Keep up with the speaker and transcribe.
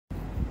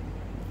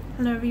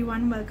Hello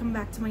everyone, welcome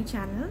back to my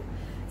channel.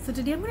 So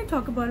today I'm going to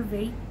talk about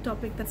a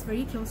topic that's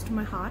very close to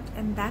my heart,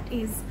 and that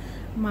is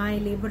my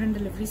labor and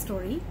delivery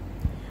story.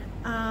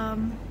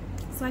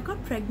 So I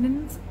got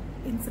pregnant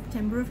in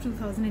September of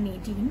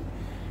 2018,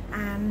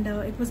 and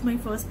it was my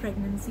first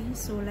pregnancy.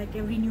 So like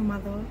every new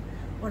mother,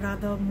 or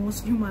rather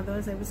most new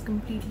mothers, I was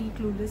completely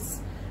clueless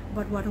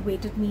about what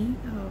awaited me.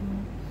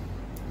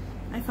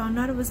 I found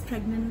out I was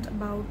pregnant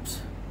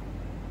about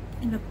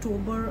in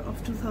October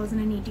of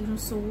 2018 or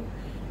so,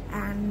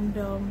 and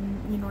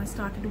I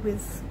started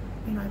with,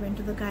 I went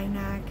to the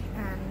gynac,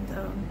 and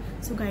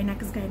so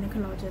gynac is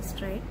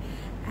gynecologist, right?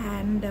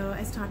 And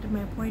I started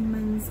my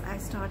appointments. I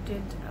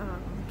started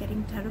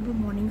getting terrible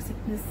morning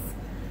sickness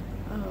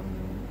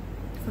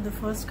for the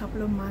first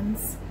couple of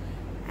months,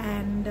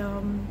 and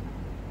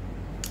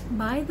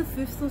by the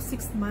 5th or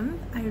 6th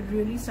month I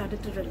really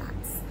started to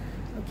relax.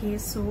 Okay,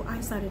 so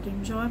I started to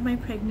enjoy my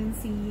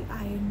pregnancy.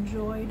 I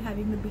enjoyed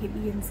having the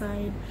baby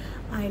inside.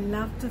 I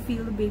loved to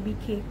feel the baby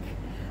kick.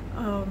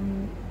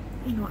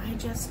 I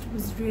just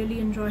was really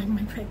enjoying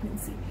my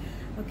pregnancy.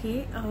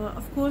 Okay,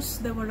 of course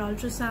there were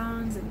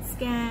ultrasounds and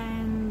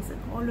scans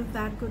and all of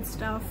that good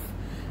stuff,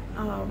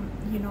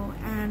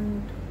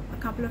 and a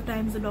couple of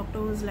times the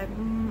doctor was like,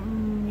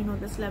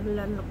 this level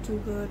doesn't look too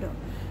good,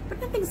 but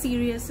nothing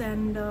serious,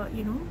 and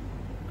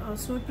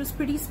so it was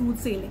pretty smooth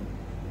sailing.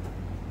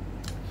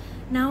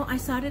 Now I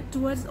started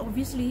towards the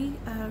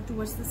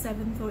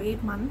 7th or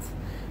 8th month,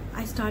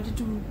 I started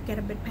to get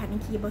a bit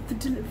panicky about the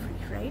delivery,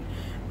 right?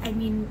 I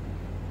mean,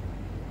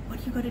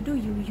 what you gotta do,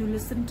 you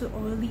listen to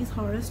all these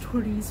horror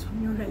stories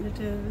from your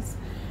relatives,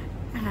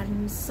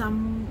 and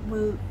some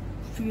will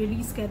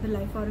really scare the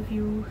life out of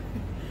you.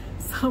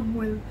 Some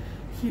will,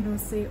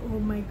 say, oh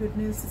my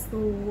goodness, it's the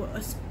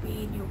worst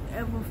pain you've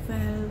ever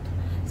felt.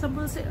 Some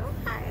will say, oh,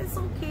 it's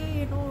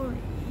okay,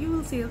 you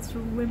will sail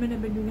through. Women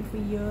have been doing it for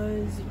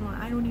years,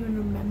 I don't even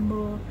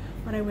remember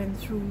what I went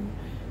through.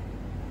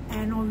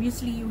 And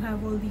obviously you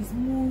have all these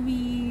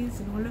movies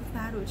and all of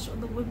that which show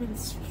the women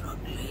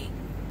struggling,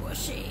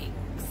 pushing,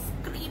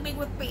 screaming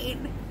with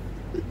pain.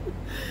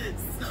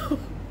 So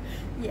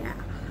yeah,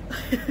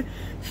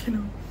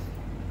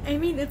 I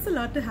mean, it's a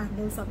lot to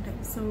handle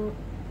sometimes. So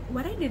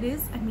what I did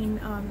is,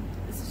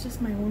 this is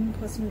just my own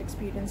personal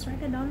experience, right?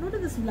 I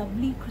downloaded this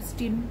lovely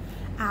Christian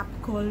app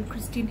called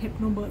Christian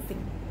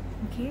Hypnobirthing.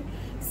 Okay,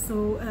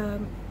 so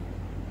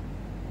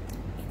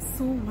it's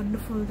so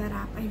wonderful, that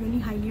app. I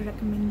really highly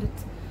recommend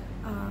it.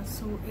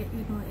 So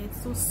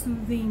it's so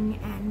soothing,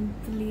 and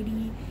the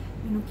lady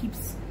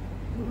keeps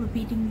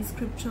repeating these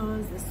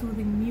scriptures. There's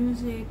soothing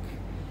music,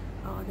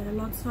 there are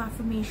lots of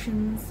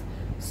affirmations.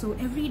 So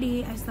every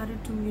day I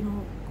started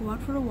to go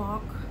out for a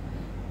walk,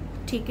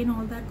 take in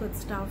all that good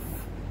stuff,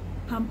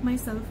 pump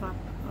myself up.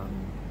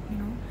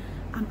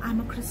 I'm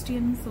a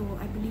Christian, so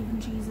I believe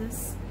in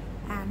Jesus,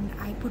 and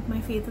I put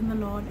my faith in the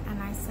Lord,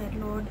 and I said,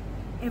 Lord,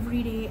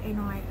 every day,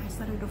 I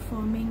started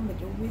affirming that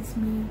you're with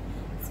me.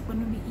 It's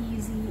going to be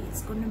easy,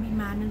 it's going to be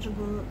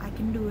manageable, I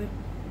can do it,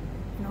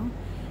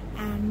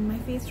 and my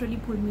faith really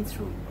pulled me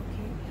through.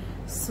 Okay,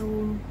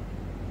 so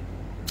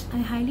I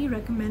highly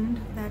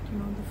recommend that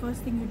the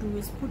first thing you do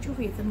is put your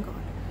faith in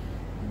God,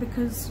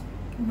 because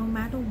no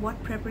matter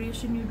what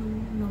preparation you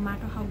do, no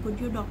matter how good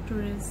your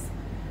doctor is,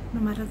 no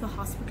matter the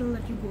hospital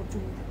that you go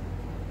to,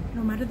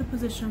 no matter the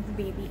position of the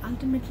baby,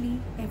 ultimately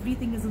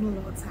everything is in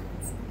the Lord's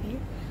hands. Okay,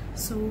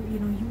 so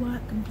you are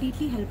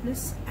completely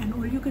helpless, and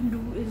all you can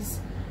do is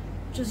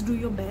just do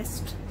your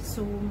best.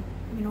 So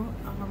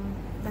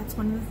that's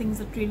one of the things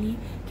that really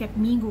kept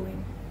me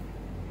going.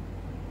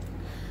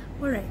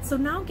 Alright, so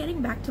now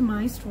getting back to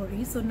my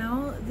story. So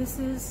now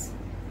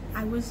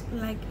I was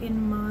like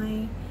in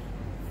my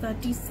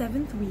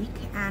 37th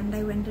week, and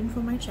I went in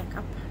for my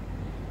checkup,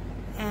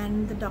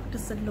 and the doctor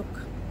said,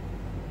 look,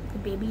 the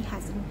baby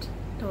hasn't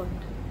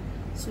turned,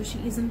 so she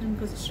isn't in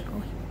position,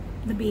 or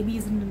the baby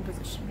isn't in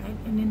position, right?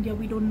 In India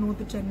we don't know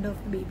the gender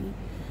of the baby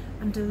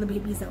until the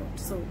baby's out.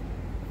 So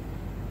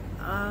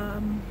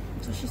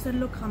so she said,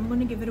 look, I'm going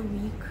to give it a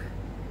week.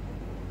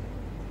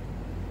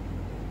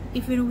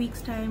 If in a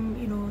week's time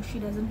she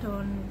doesn't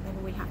turn,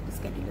 then we'll have to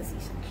schedule a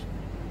C-section.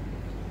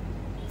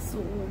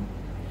 So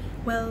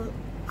well,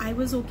 I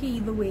was okay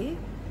either way,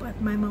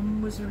 but my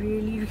mom was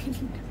really,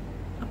 really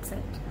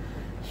upset,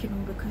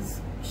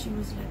 because she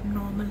was like,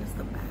 normal is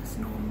the best,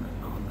 normal.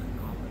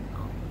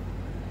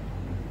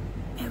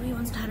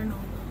 Everyone's had a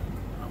normal.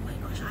 Oh my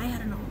gosh, I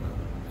had a normal.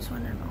 This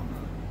one had a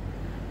normal.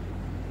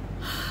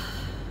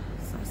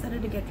 So I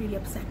started to get really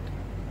upset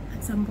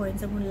at some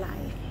points, I won't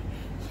lie,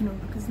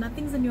 because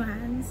nothing's in your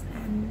hands,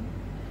 and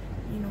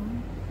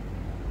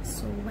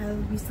so well,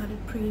 we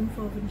started praying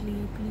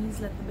fervently, please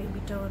let the baby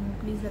turn,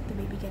 please let the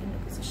baby get into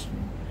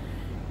position.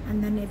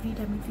 And then every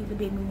time I feel the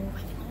baby move,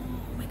 I think,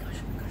 oh my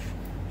gosh,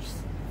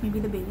 maybe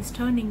the baby's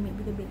turning,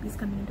 maybe the baby's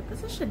coming into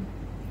position.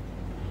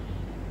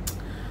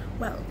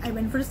 Well, I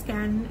went for a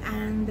scan,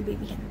 and the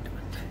baby hadn't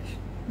turned.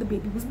 The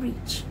baby was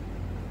breech.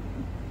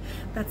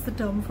 That's the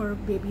term for a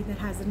baby that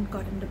hasn't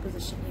got into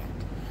position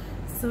yet.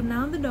 So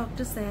now the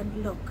doctor said,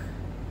 look,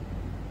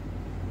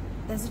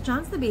 there's a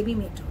chance the baby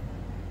may turn.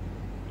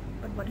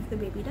 what if the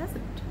baby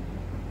doesn't?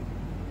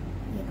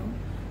 You know,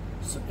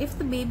 so if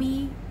the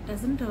baby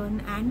doesn't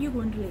turn and you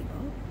go into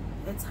labor,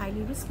 it's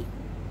highly risky.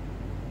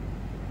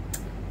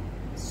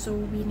 So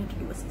we need to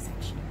do a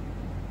C-section.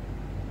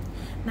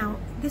 Now,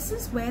 this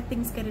is where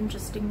things get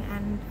interesting,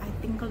 and I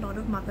think a lot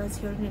of mothers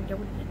here in India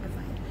would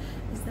identify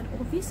it, is that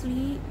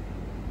obviously,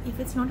 if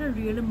it's not a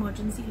real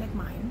emergency like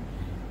mine,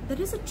 there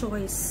is a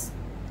choice.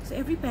 So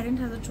every parent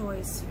has a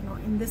choice, you know,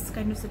 in this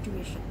kind of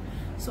situation.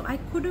 So I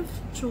could have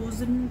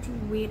chosen to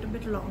wait a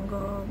bit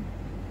longer.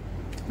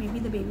 Maybe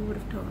the baby would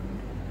have turned.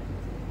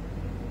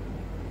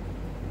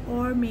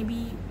 Or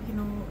maybe, you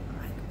know,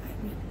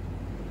 I mean,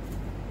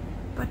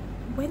 but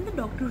when the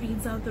doctor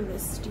reads out the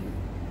risk to you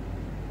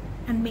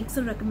and makes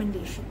a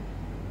recommendation,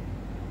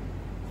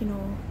 you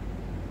know,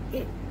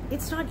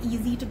 it's not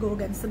easy to go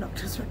against the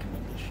doctor's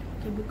recommendation,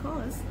 okay,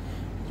 because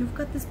you've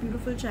got this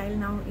beautiful child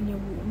now in your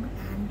womb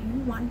and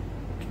you want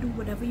to do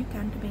whatever you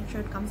can to make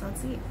sure it comes out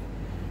safe.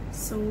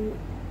 So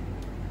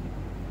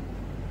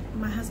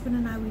my husband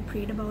and I, we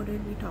prayed about it,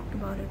 we talked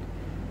about it,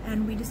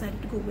 and we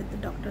decided to go with the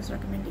doctor's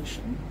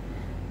recommendation.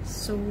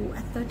 So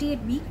at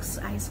 38 weeks,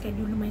 I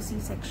scheduled my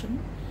C-section.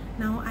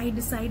 Now I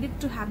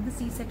decided to have the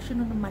C-section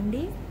on a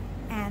Monday,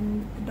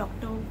 and the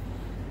doctor,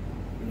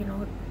 you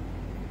know,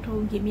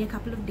 gave me a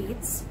couple of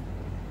dates.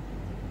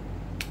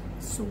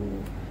 So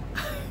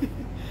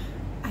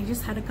I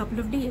just had a couple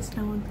of days.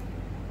 Now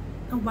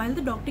while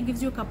the doctor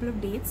gives you a couple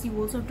of dates, you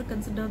also have to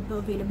consider the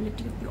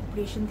availability of the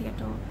operation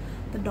theatre,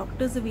 the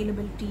doctor's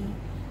availability.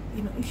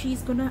 You know, if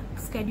she's gonna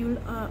schedule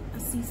a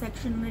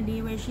C-section on a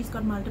day where she's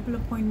got multiple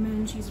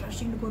appointments, she's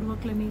rushing to go to a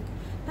clinic,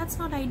 that's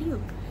not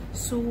ideal.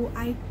 So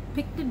I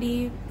picked a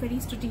day very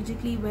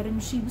strategically wherein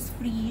she was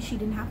free, she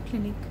didn't have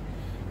clinic,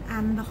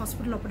 and the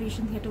hospital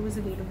operation theatre was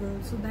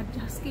available. So that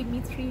just gave me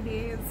 3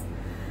 days,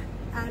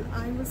 and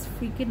I was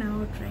freaking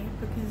out,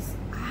 right? Because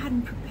I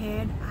hadn't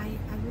prepared. I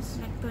was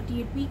like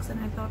 38 weeks,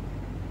 and I thought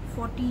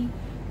 40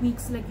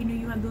 weeks, like, you know,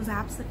 you have those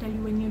apps that tell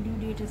you when your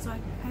due date is. So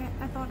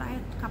I thought I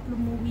had a couple of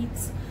more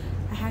weeks.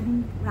 I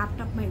hadn't wrapped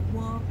up my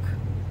work.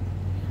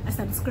 I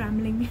started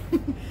scrambling,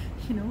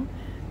 you know.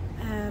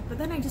 But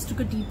then I just took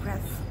a deep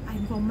breath. I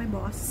informed my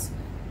boss,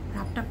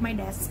 wrapped up my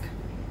desk,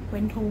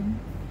 went home,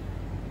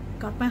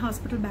 got my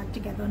hospital bag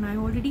together, and I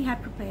already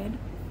had prepared.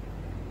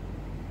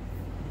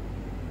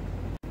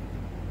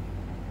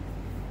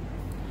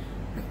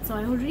 So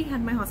I already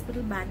had my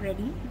hospital bag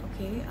ready,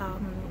 okay.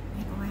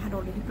 You know, I had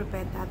already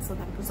prepared that, so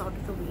that was out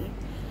of the way.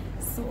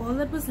 So all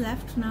that was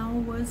left now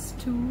was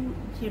to,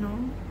 you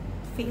know,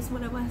 face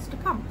whatever has to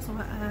come. So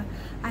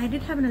I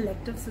did have an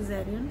elective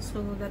Caesarean,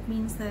 so that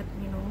means that,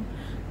 you know,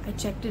 I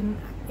checked in.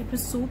 It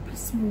was so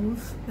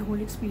smooth, the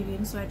whole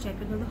experience. So I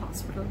checked into the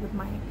hospital with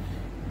my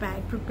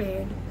bag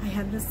prepared. I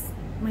had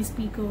my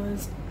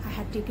speakers. I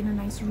had taken a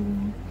nice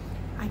room.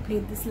 I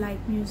played this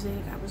light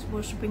music. I was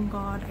worshipping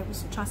God. I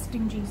was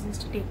trusting Jesus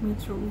to take me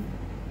through.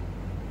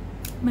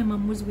 My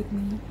mom was with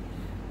me.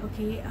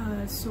 Okay,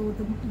 so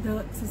the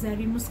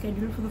Caesarean was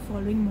scheduled for the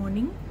following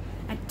morning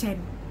at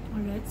 10.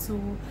 Alright, so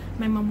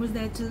my mom was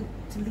there till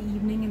the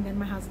evening, and then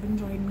my husband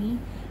joined me,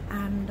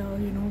 and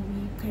you know,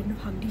 we kind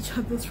of hugged each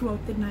other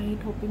throughout the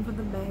night, hoping for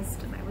the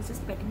best. And I was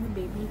just petting the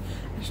baby.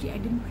 Actually, I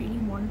didn't really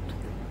want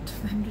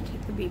them to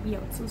take the baby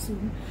out so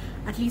soon.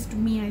 At least to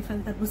me, I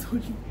felt that was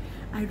only,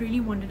 I really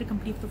wanted to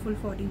complete the full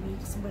 40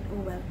 weeks, but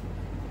oh well.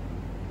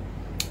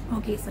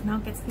 Okay, so now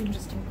gets the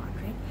interesting part,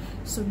 right?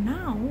 So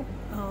now,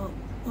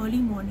 early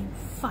morning,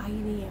 5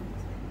 a.m.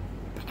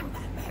 Bang,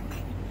 bang, bang,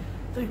 bang.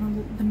 So, you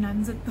know, the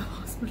nuns at the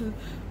hospital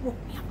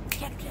woke me up.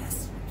 Get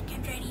dressed,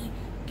 get ready,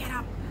 get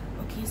up.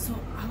 Okay, so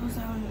I was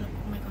all like,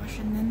 oh my gosh.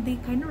 And then they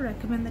kind of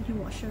recommend that you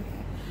wash your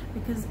hair,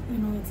 because, you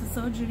know, it's a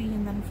surgery,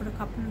 and then for a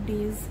couple of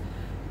days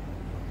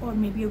or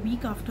maybe a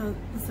week after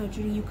the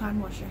surgery, you can't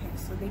wash your hair.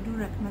 So they do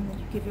recommend that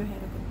you give your hair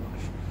a good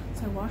wash.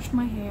 So I washed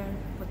my hair,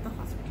 put the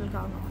hospital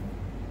gown on.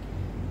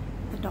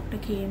 The doctor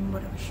came,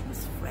 whatever, she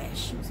was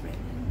fresh, she was ready.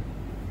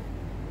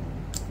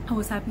 I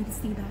was happy to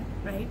see that,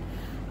 right?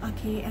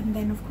 Okay, and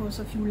then of course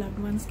a few loved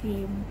ones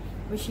came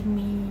wishing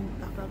me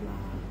blah blah blah,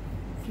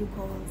 a few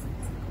calls. I was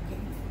like, okay.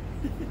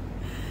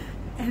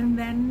 And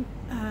then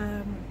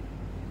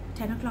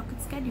 10 o'clock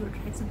it's scheduled,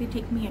 right? So they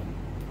take me in.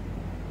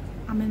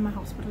 I'm in my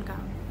hospital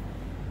gown.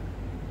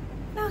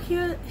 Now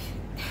here,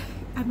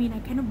 I mean, I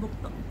kind of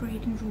booked the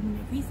operating room and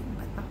everything,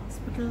 but the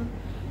hospital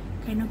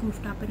kind of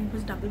goofed up and it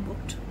was double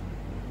booked.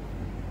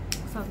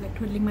 So I was like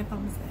twiddling my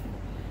thumbs there.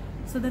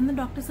 So then the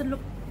doctor said,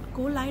 look,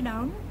 go lie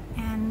down,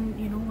 and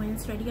you know, when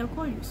it's ready I'll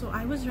call you. So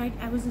I was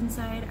I was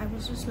inside, I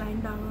was just lying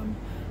down,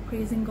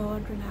 praising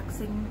God,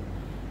 relaxing.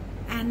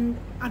 And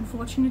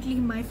unfortunately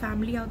my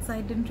family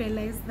outside didn't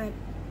realize that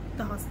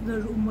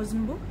the room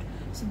wasn't booked.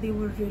 So they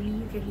were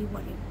really, really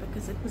worried,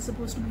 because it was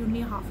supposed to be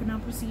only a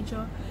half-an-hour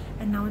procedure,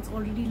 and now it's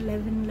already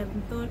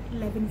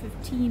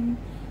 11:15,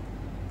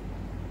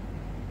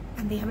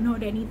 and they haven't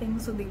heard anything.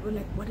 So they were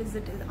like, what is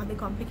it? Are there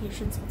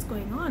complications? What's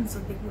going on? So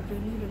they were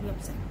really, really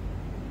upset.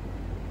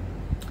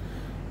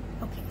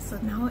 Okay, so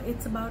now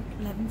it's about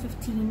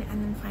 11:15,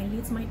 and then finally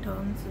it's my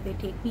turn. So they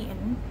take me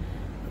in.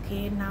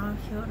 Okay, now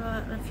here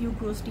are a few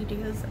gross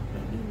details,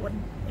 maybe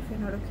one if you're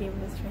not okay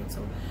with this, right?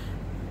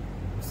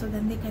 So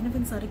then they kind of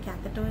insert a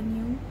catheter in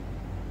you,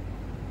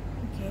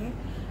 okay,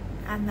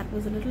 and that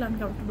was a little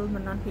uncomfortable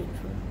but not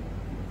painful.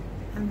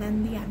 And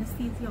then the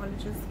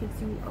anesthesiologist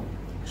gives you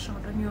a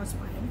shot on your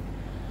spine.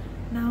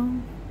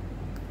 Now,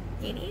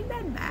 it ain't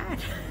that bad.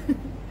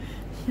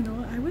 You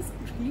know, I was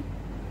really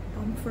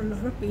pumped for a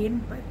lot of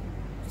pain, but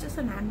it's just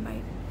an ant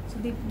bite. So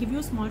they give you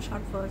a small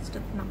shot first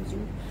that numbs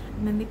you,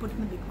 and then they put in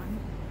the big one.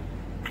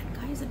 And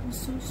guys, it was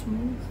so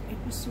smooth. It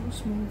was so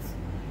smooth.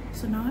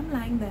 So now I'm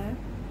lying there.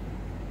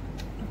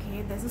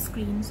 Okay, there's a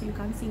screen, so you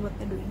can't see what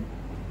they're doing.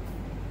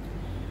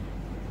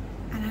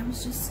 And I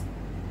was just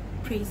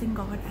praising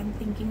God and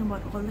thinking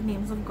about all the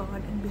names of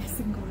God and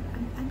blessing God.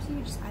 I'm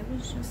serious. I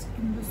was just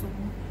in the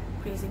zone,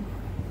 praising God.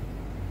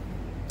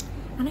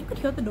 And I could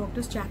hear the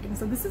doctors chatting.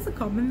 So this is a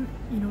common,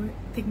 you know,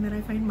 thing that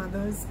I find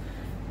mothers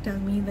tell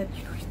me, that,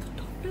 you know,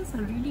 the doctors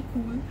are really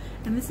cool,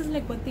 and this is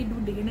like what they do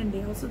day in and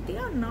day out. So they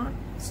are not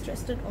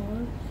stressed at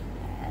all,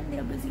 and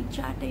they're busy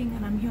chatting,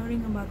 and I'm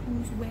hearing about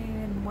who's where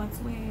and what's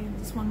where, and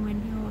this one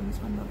went here and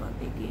this one got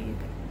birthday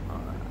cake.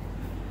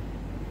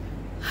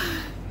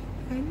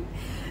 And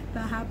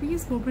the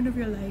happiest moment of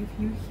your life,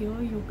 you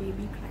hear your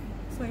baby cry.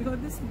 So I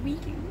heard this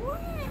weakling. I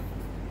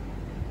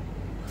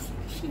was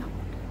like, is she out?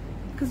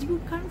 Because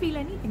you can't feel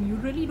anything. You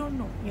really don't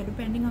know. You're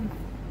depending on that.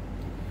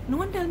 No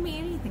one tell me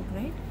anything,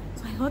 right?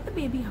 So I heard the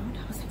baby out.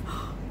 I was like,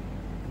 oh,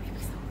 the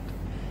baby's out.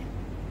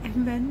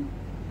 And then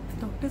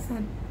the doctor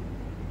said,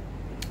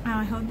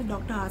 I heard the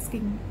doctor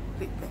asking,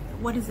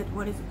 what is it?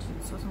 What is it?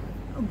 So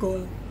a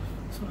girl.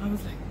 So I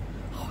was like,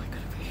 oh, I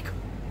got a baby girl.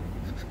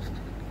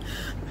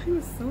 I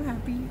was so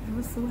happy. I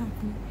was so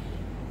happy.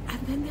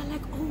 And then they're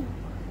like, oh,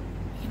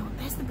 you know,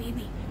 there's the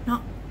baby.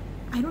 Now,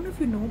 I don't know if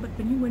you know, but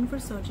when you went for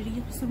surgery,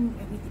 you have to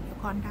remove everything, your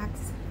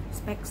contacts,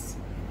 specs.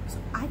 So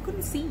I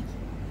couldn't see.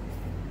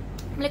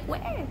 I'm like,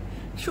 where?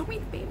 Show me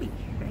the baby,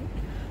 right?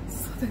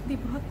 So then they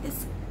brought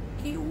this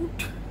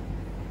cute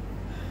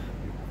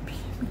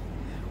baby.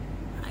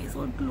 Eyes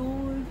all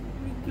closed,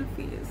 wrinkled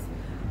face.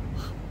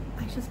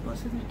 I just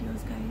burst into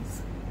tears,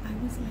 guys. I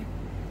was like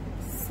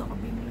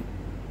sobbing, like,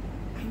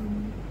 I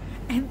don't know.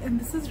 And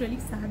this is really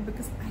sad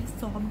because I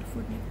sobbed for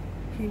like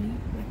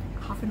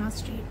half an hour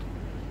straight.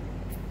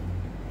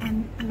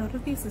 And a lot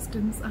of the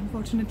assistants,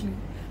 unfortunately,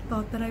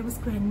 thought that I was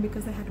crying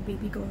because I had a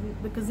baby girl.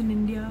 Because in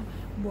India,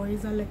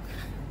 boys are like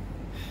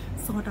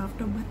sought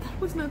after, but that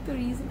was not the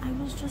reason. I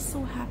was just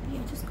so happy.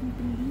 I just couldn't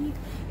believe.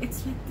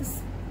 It's like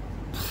this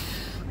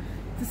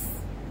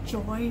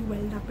joy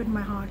welled up in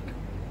my heart.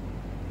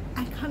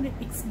 I can't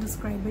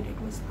describe it.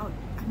 It was,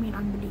 I mean,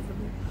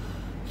 unbelievable,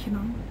 you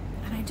know.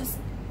 And I just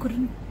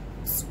couldn't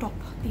stop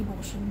the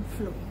emotion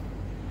flowing.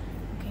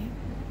 Okay,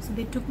 so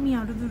they took me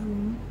out of the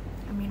room.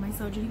 I mean, my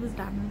surgery was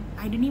done.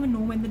 I didn't even know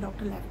when the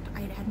doctor left.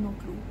 I had no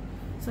clue.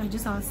 So I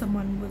just asked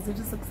someone, was it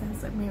a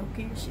success? Am I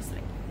okay? She's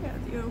like, yeah,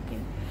 you're okay.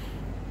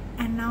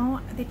 And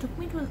now they took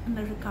me to a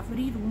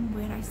recovery room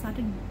where I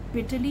started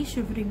bitterly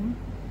shivering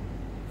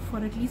for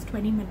at least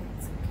 20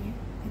 minutes. Okay,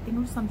 I think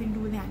it was something to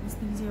do with the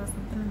anesthesia or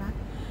something like that.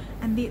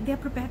 And they are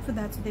prepared for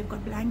that. So they've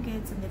got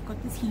blankets and they've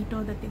got this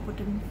heater that they put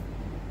in.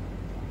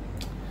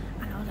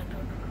 And I was like,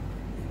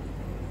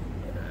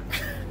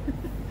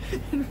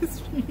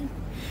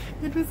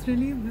 it was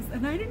really this,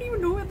 and I didn't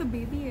even know where the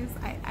baby is.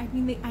 I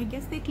mean, I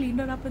guess they cleaned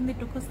her up and they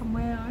took her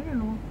somewhere. I don't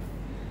know.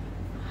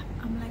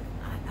 I'm like,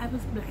 I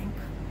was blank.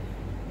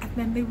 And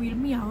then they wheeled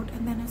me out,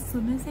 and then as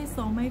soon as I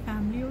saw my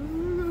family, I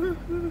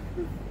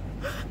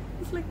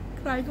was like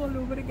crying all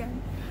over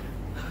again.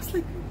 I was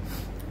like,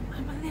 my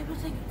mother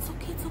was like, it's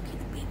okay, the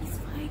baby's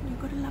fine. You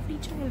got a lovely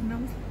child. And I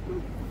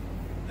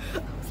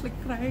was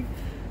like crying.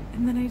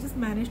 And then I just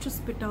managed to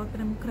spit out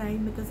that I'm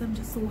crying because I'm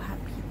just so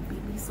happy. The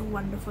baby is so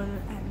wonderful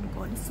and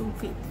God is so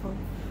faithful.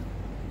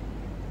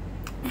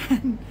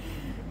 And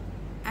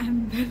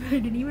then I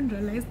didn't even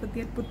realize that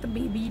they had put the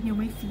baby near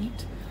my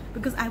feet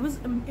because I was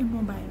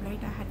immobile,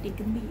 right? I had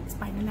taken the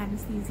spinal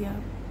anesthesia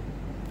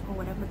or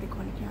whatever they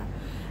call it, yeah.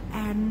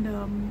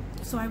 And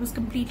so I was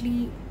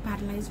completely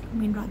paralyzed, I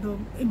mean rather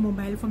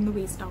immobile from the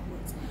waist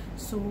downwards.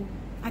 So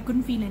I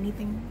couldn't feel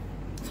anything.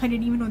 So I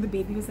didn't even know the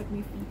baby was at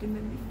my feet, and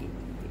then they gave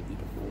me the baby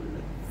to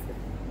hold.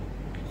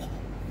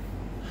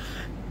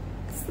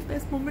 It's the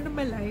best moment of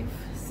my life.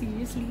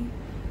 Seriously,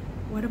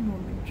 what a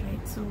moment,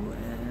 right? So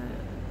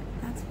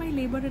that's my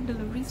labor and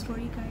delivery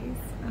story, guys.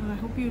 I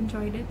hope you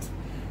enjoyed it.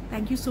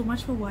 Thank you so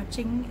much for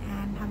watching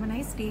and have a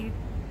nice day.